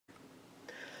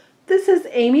This is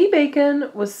Amy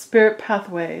Bacon with Spirit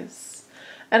Pathways,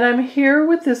 and I'm here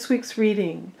with this week's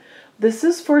reading. This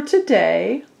is for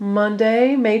today,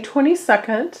 Monday, May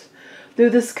 22nd, through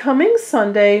this coming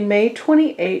Sunday, May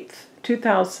 28th,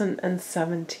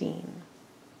 2017.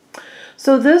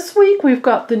 So this week we've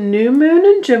got the new moon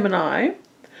in Gemini,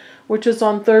 which is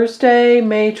on Thursday,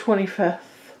 May 25th.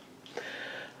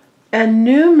 And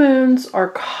new moons are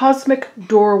cosmic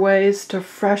doorways to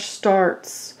fresh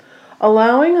starts,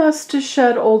 allowing us to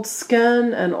shed old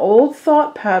skin and old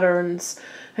thought patterns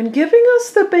and giving us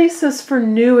the basis for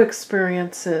new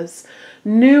experiences,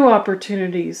 new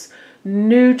opportunities,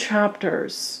 new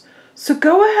chapters. So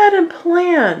go ahead and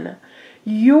plan.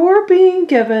 You're being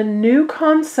given new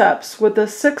concepts with a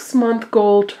 6-month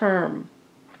goal term.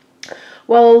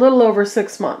 Well, a little over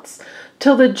 6 months,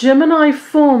 till the Gemini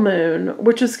full moon,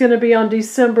 which is going to be on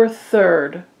December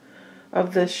 3rd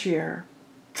of this year.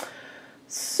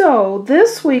 So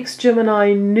this week's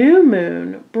Gemini new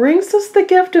moon brings us the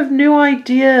gift of new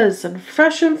ideas and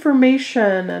fresh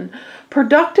information and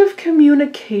productive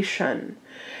communication.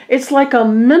 It's like a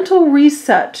mental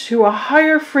reset to a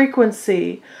higher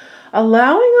frequency,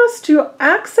 allowing us to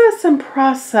access and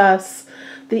process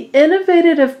the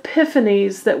innovative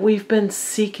epiphanies that we've been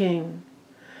seeking.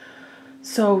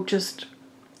 So just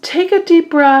take a deep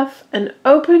breath and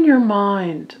open your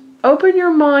mind. Open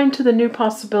your mind to the new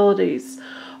possibilities.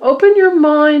 Open your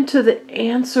mind to the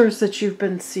answers that you've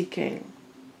been seeking.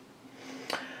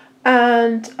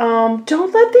 And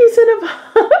don't let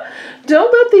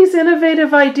these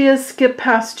innovative ideas skip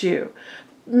past you.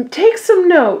 Take some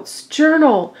notes,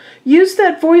 journal, use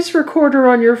that voice recorder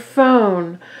on your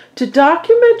phone to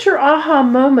document your aha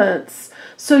moments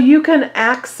so you can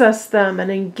access them and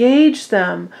engage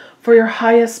them for your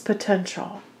highest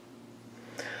potential.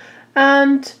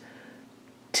 And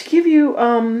to give you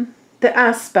the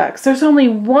aspects, there's only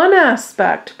one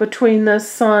aspect between the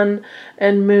Sun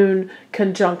and Moon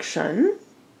conjunction,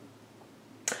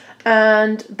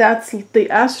 and that's the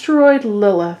asteroid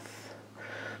Lilith.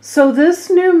 So this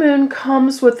new moon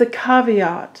comes with the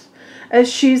caveat,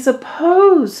 as she's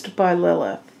opposed by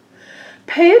Lilith.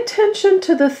 Pay attention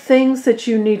to the things that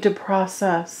you need to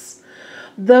process.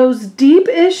 Those deep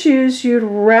issues you'd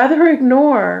rather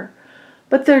ignore,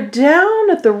 but they're down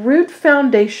at the root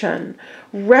foundation,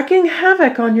 wreaking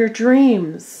havoc on your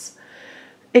dreams.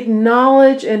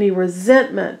 Acknowledge any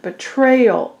resentment,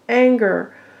 betrayal,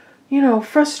 anger,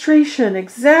 frustration,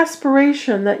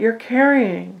 exasperation that you're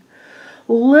carrying.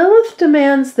 Lilith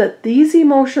demands that these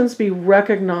emotions be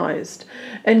recognized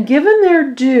and given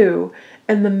their due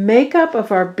in the makeup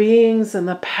of our beings and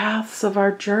the paths of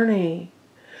our journey.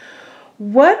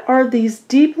 What are these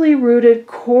deeply rooted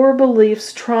core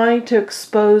beliefs trying to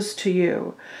expose to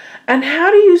you? And how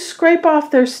do you scrape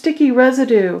off their sticky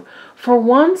residue for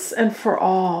once and for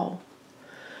all?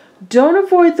 Don't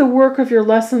avoid the work of your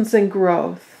lessons and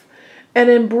growth,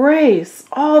 and embrace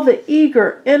all the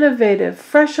eager, innovative,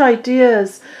 fresh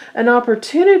ideas and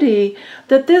opportunity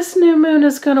that this new moon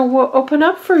is going to open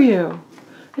up for you.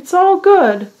 It's all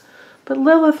good, but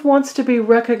Lilith wants to be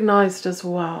recognized as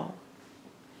well.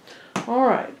 All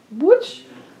right, which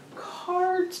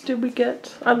cards did we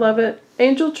get? I love it.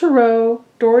 Angel Tarot,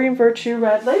 Doreen Virtue,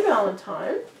 Radleigh,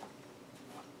 Valentine.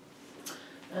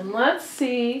 And let's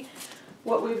see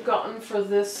what we've gotten for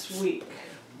this week.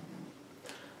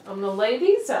 I'm going to lay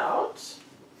these out,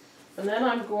 and then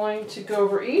I'm going to go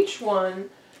over each one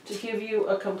to give you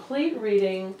a complete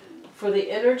reading for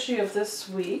the energy of this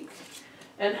week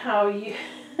and how you...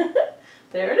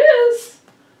 There it is.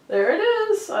 There it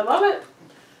is. I love it.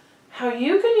 How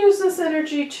you can use this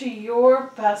energy to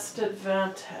your best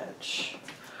advantage.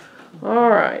 All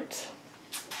right.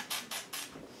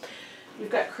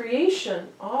 You've got creation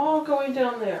all going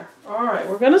down there. All right,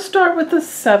 we're going to start with the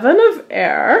 7 of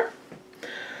air.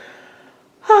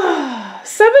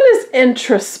 7 is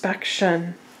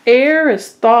introspection. Air is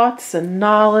thoughts and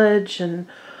knowledge and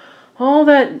all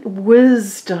that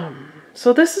wisdom.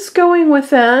 So this is going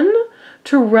within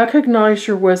to recognize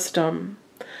your wisdom.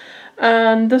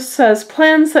 And this says,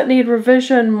 plans that need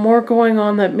revision, more going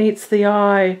on that meets the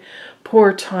eye,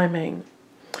 poor timing.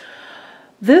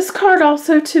 This card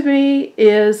also to me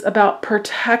is about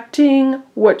protecting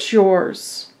what's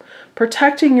yours.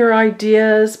 Protecting your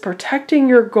ideas, protecting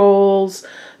your goals,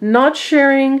 not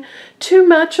sharing too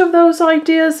much of those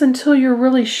ideas until you're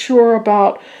really sure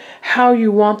about how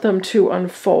you want them to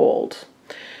unfold.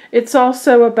 It's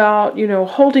also about,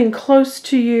 holding close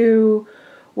to you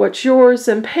what's yours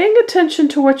and paying attention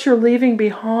to what you're leaving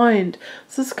behind.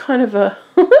 This is kind of a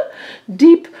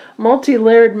deep,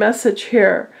 multi-layered message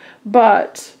here.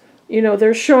 But,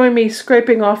 they're showing me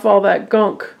scraping off all that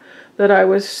gunk that I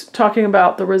was talking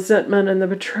about, the resentment and the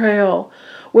betrayal,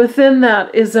 within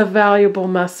that is a valuable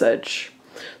message.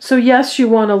 So yes, you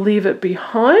want to leave it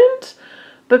behind,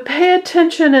 but pay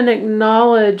attention and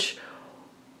acknowledge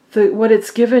what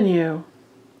it's given you.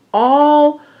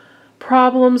 All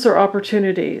problems are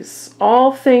opportunities.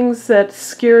 All things that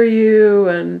scare you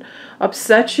and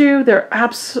upset you, they're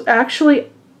actually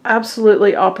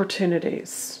absolutely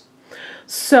opportunities.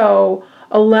 So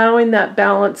allowing that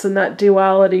balance and that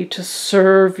duality to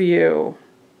serve you,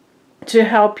 to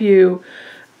help you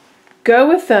go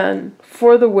within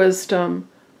for the wisdom,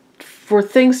 for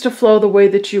things to flow the way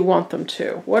that you want them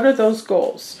to. What are those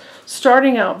goals?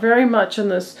 Starting out very much in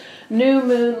this new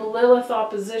moon Lilith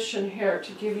opposition here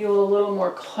to give you a little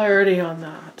more clarity on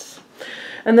that.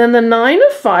 And then the 9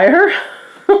 of Fire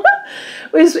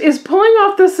is pulling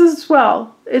off this as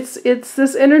well. It's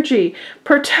this energy.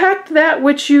 Protect that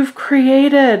which you've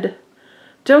created.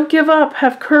 Don't give up.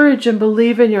 Have courage and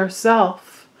believe in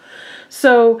yourself.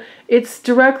 So it's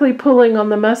directly pulling on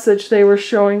the message they were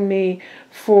showing me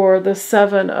for the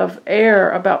 7 of Air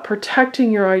about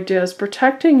protecting your ideas,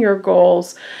 protecting your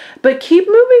goals, but keep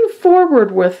moving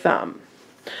forward with them.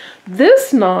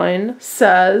 This 9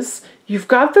 says you've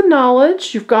got the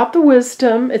knowledge, you've got the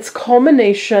wisdom, it's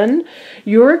culmination.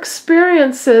 Your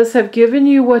experiences have given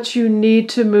you what you need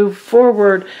to move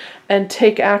forward and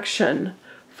take action.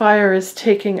 Fire is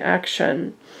taking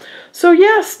action. So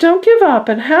yes, don't give up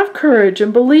and have courage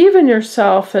and believe in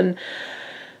yourself and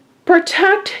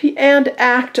protect and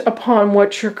act upon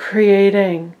what you're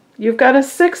creating. You've got a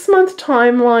 6-month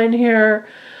timeline here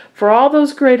for all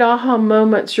those great aha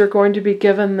moments you're going to be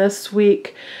given this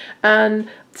week. And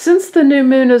since the new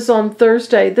moon is on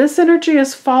Thursday, this energy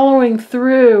is following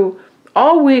through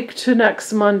all week to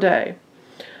next Monday.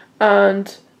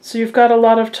 And so you've got a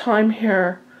lot of time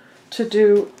here to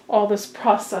do all this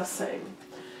processing.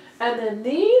 And then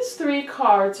these 3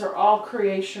 cards are all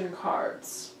creation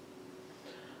cards.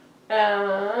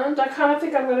 And I kind of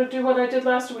think I'm going to do what I did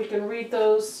last week and read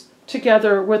those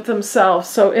together with themselves.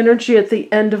 So energy at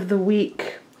the end of the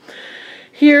week.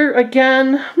 Here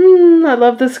again, I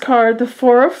love this card, the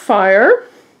 4 of Fire.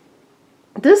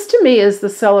 This to me is the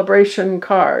celebration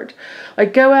card.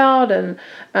 Like go out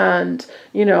and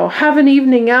you know, have an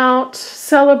evening out,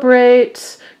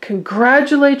 celebrate,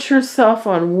 congratulate yourself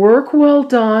on work well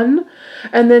done,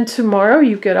 and then tomorrow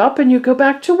you get up and you go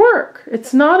back to work.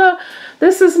 This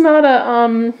is not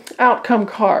a outcome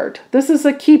card. This is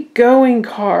a keep going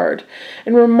card,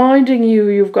 and reminding you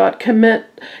you've got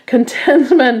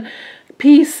contentment,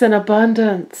 peace and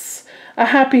abundance, a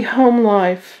happy home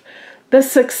life, the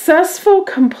successful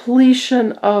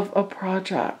completion of a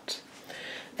project.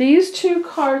 These 2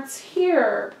 cards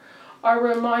here are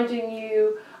reminding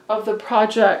you of the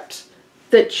project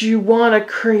that you want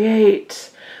to create,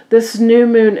 this new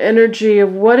moon energy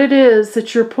of what it is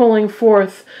that you're pulling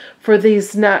forth for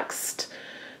these next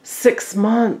 6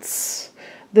 months.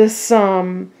 This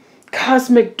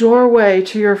cosmic doorway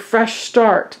to your fresh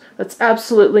start. That's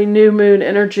absolutely new moon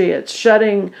energy. It's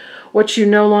shedding what you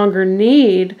no longer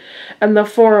need. And the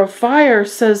 4 of Fire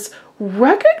says,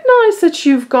 recognize that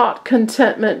you've got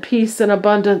contentment, peace, and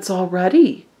abundance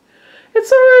already.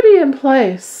 It's already in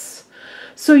place.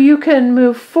 So you can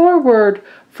move forward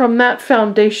from that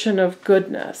foundation of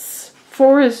goodness.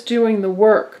 4 is doing the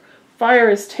work. Fire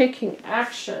is taking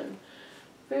action.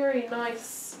 Very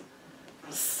nice.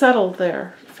 Settle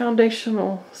there.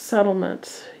 Foundational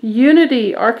settlement.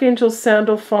 Unity, Archangel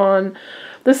Sandalphon.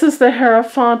 This is the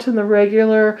Hierophant in the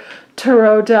regular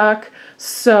tarot deck.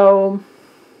 So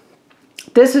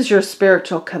this is your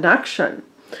spiritual connection.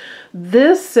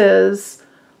 This is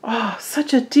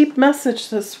such a deep message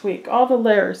this week. All the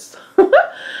layers. Let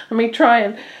me try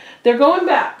and... They're going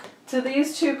back to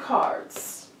these 2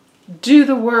 cards. Do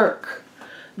the work.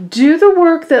 Do the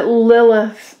work that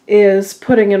Lilith is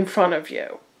putting in front of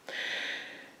you.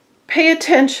 Pay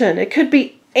attention. It could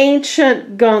be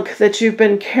ancient gunk that you've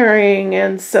been carrying,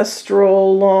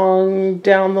 ancestral, long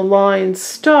down the line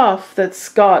stuff that's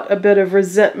got a bit of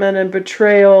resentment and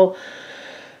betrayal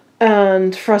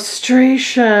and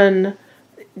frustration,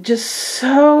 just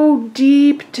so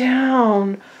deep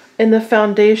down in the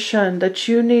foundation that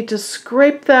you need to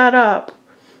scrape that up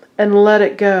and let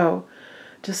it go.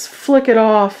 Just flick it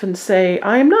off and say,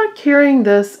 I'm not carrying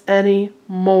this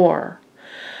anymore.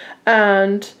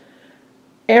 And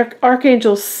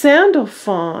Archangel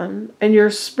Sandalphon and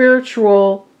your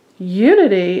spiritual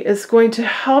unity is going to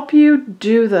help you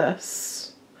do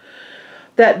this.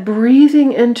 That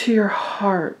breathing into your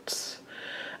heart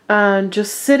and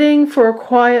just sitting for a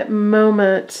quiet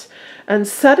moment and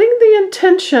setting the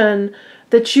intention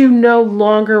that you no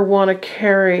longer want to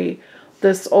carry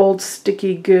this old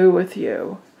sticky goo with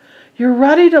you. You're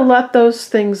ready to let those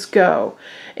things go.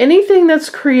 Anything that's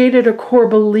created a core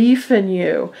belief in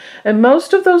you, and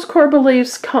most of those core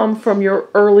beliefs come from your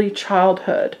early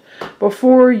childhood,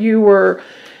 before you were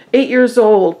 8 years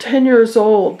old, 10 years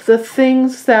old, the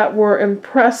things that were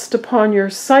impressed upon your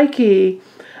psyche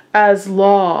as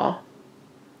law,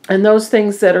 and those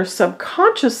things that are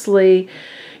subconsciously,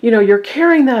 you're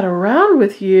carrying that around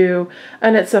with you,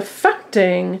 and it's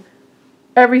affecting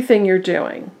everything you're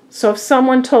doing. So if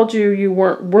someone told you you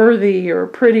weren't worthy or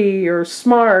pretty or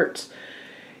smart,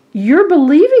 you're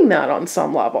believing that on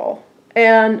some level.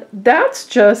 And that's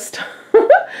just,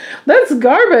 that's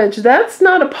garbage. That's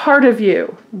not a part of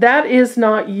you. That is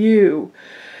not you.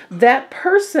 That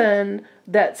person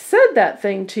that said that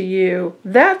thing to you,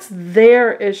 that's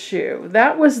their issue.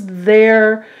 That was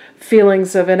their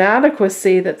feelings of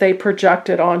inadequacy that they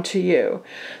projected onto you.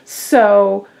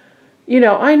 So,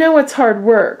 I know it's hard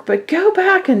work, but go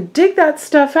back and dig that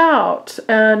stuff out.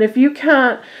 And if you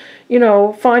can't,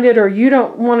 find it, or you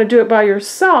don't want to do it by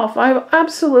yourself,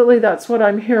 that's what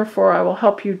I'm here for. I will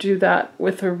help you do that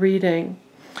with a reading.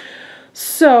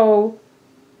 So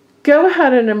go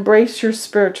ahead and embrace your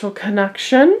spiritual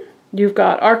connection. You've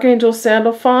got Archangel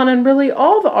Sandalphon and really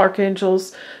all the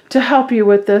archangels to help you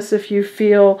with this if you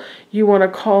feel you want to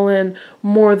call in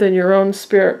more than your own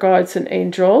spirit guides and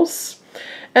angels.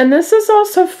 And this is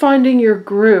also finding your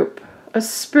group, a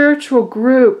spiritual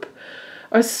group,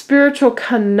 a spiritual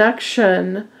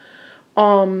connection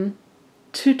to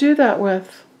do that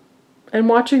with. And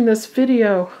watching this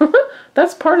video,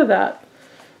 that's part of that.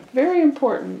 Very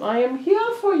important. I am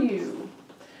here for you.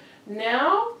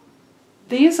 Now,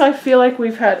 these I feel like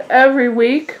we've had every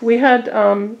week. We had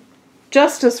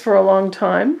Justice for a long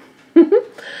time.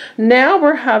 Now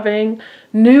we're having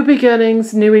new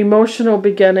beginnings, new emotional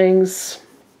beginnings.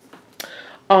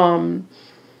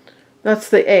 That's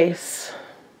the Ace.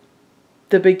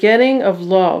 The beginning of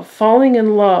love, falling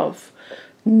in love,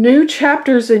 new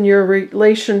chapters in your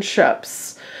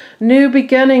relationships, new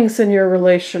beginnings in your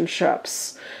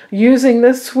relationships. Using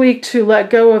this week to let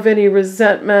go of any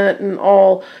resentment and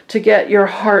all, to get your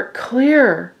heart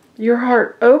clear, your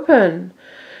heart open,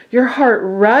 your heart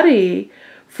ready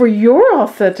for your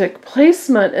authentic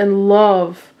placement in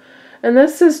love. And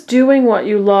this is doing what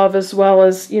you love as well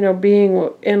as, being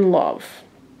in love.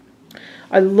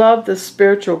 I love the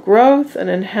spiritual growth and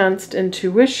enhanced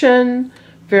intuition.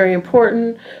 Very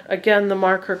important. Again, the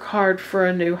marker card for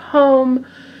a new home.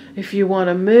 If you want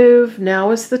to move,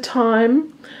 now is the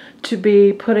time to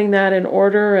be putting that in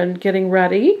order and getting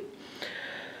ready.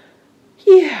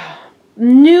 Yeah.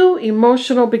 New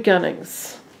emotional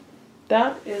beginnings.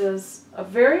 That is a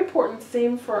very important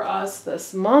theme for us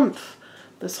this month.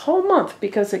 This whole month,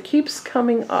 because it keeps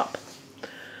coming up.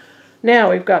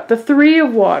 Now we've got the Three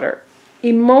of Water.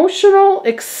 Emotional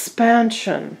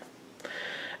expansion.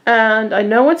 And I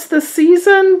know it's the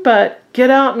season, but get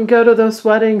out and go to those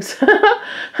weddings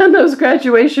and those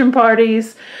graduation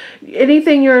parties.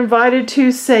 Anything you're invited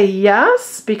to, say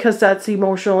yes, because that's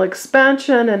emotional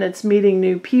expansion, and it's meeting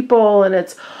new people, and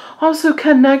it's also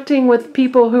connecting with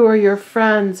people who are your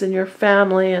friends and your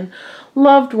family and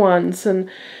loved ones. And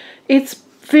it's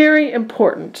very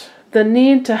important. The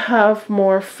need to have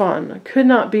more fun could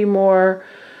not be more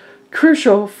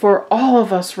crucial for all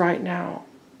of us right now.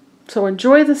 So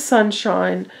enjoy the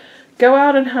sunshine, go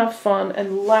out and have fun,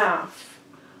 and laugh.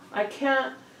 I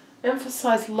can't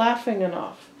emphasize laughing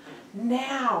enough.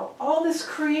 Now, all this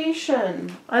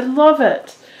creation, I love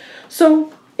it.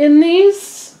 So in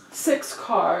these 6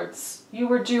 cards, you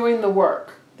were doing the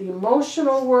work, the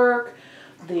emotional work,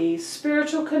 the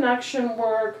spiritual connection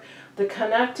work, the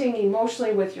connecting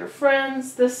emotionally with your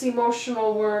friends, this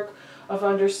emotional work of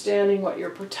understanding what you're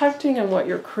protecting and what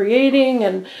you're creating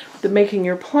and making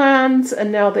your plans.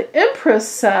 And now the Empress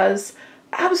says,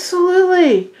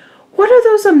 absolutely, what are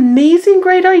those amazing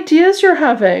great ideas you're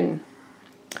having?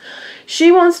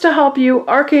 She wants to help you.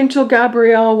 Archangel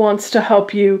Gabriel wants to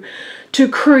help you to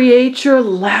create your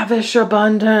lavish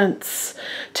abundance,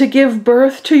 to give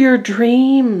birth to your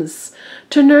dreams,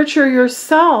 to nurture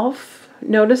yourself.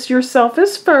 Notice yourself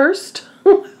is first,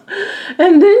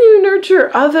 and then you nurture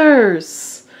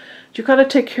others. You got to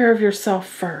take care of yourself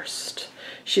first.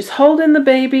 She's holding the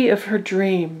baby of her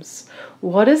dreams.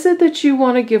 What is it that you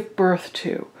want to give birth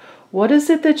to? What is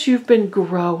it that you've been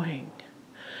growing?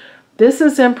 This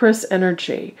is Empress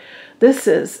energy. This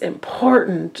is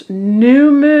important.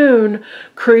 New moon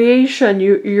creation.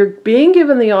 You're being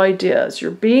given the ideas.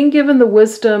 You're being given the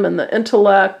wisdom and the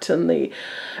intellect and the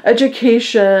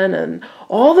education and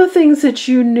all the things that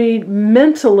you need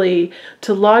mentally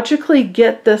to logically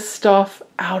get this stuff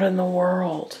out in the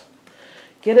world.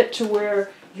 Get it to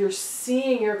where you're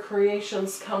seeing your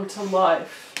creations come to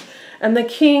life. And the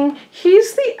king,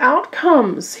 he's the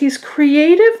outcomes. He's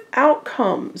creative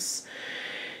outcomes.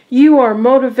 You are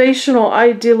motivational,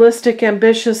 idealistic,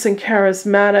 ambitious, and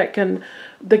charismatic. And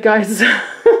the guys,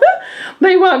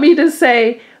 they want me to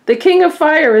say, the king of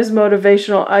fire is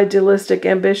motivational, idealistic,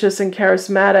 ambitious, and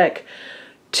charismatic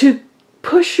to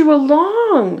push you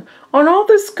along on all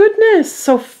this goodness.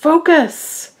 So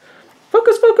focus.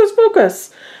 Focus, focus,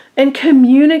 focus. And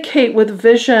communicate with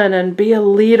vision and be a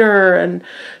leader and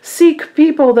seek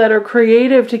people that are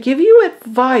creative to give you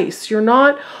advice. You're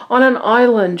not on an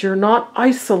island. You're not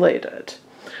isolated.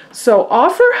 So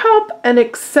offer help and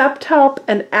accept help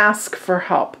and ask for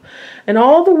help in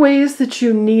all the ways that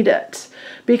you need it,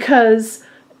 because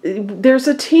there's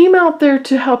a team out there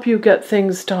to help you get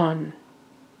things done,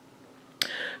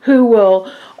 who will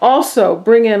also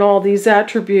bring in all these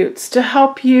attributes to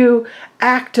help you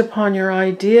act upon your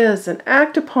ideas and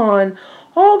act upon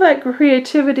all that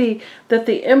creativity that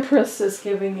the Empress is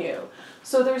giving you.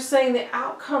 So they're saying the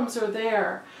outcomes are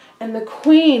there. And the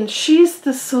Queen, she's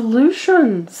the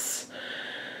solutions.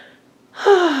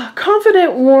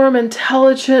 Confident, warm,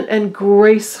 intelligent, and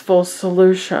graceful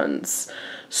solutions.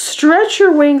 Stretch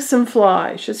your wings and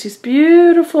fly. She has these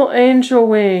beautiful angel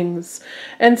wings.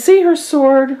 And see her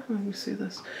sword? Let me see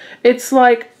this. It's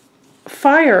like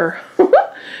fire.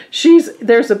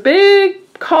 There's a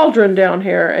big cauldron down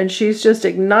here, and she's just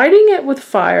igniting it with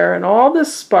fire and all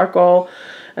this sparkle.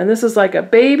 And this is like a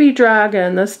baby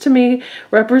dragon. This to me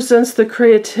represents the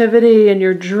creativity and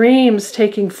your dreams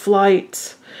taking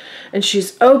flight. And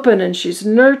she's open and she's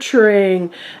nurturing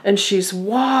and she's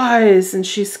wise and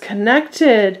she's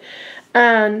connected.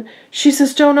 And she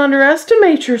says, don't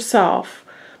underestimate yourself.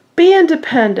 Be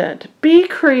independent. Be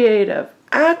creative.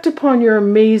 Act upon your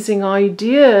amazing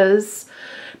ideas,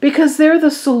 because they're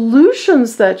the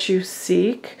solutions that you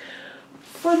seek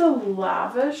for the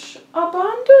lavish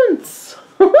abundance.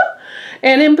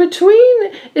 And in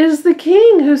between is the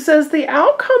king, who says the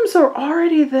outcomes are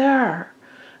already there.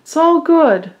 It's all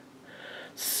good.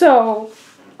 So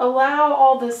allow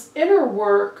all this inner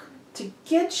work to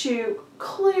get you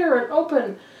clear and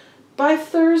open. By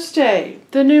Thursday,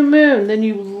 the new moon, then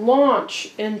you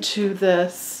launch into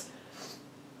this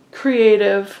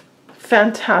creative,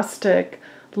 fantastic,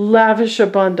 lavish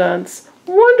abundance,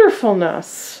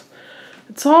 wonderfulness.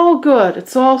 It's all good.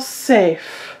 It's all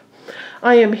safe.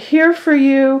 I am here for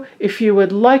you. If you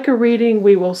would like a reading,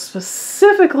 we will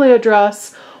specifically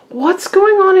address what's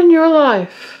going on in your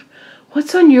life.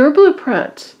 What's on your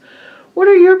blueprint? What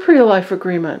are your pre-life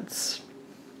agreements?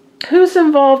 Who's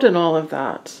involved in all of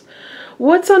that?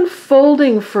 What's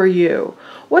unfolding for you?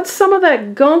 What's some of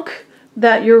that gunk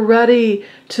that you're ready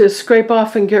to scrape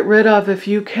off and get rid of if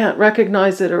you can't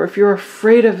recognize it or if you're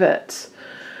afraid of it?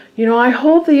 You know, I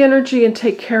hold the energy and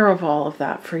take care of all of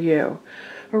that for you.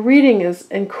 A reading is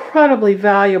incredibly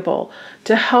valuable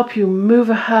to help you move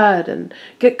ahead and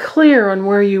get clear on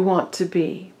where you want to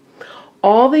be.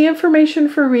 All the information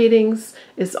for readings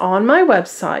is on my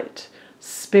website,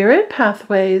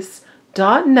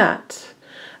 spiritpathways.net,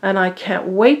 and I can't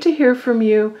wait to hear from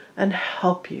you and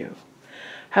help you.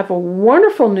 Have a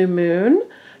wonderful new moon,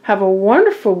 have a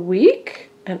wonderful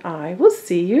week, and I will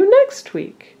see you next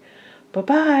week.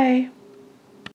 Bye-bye.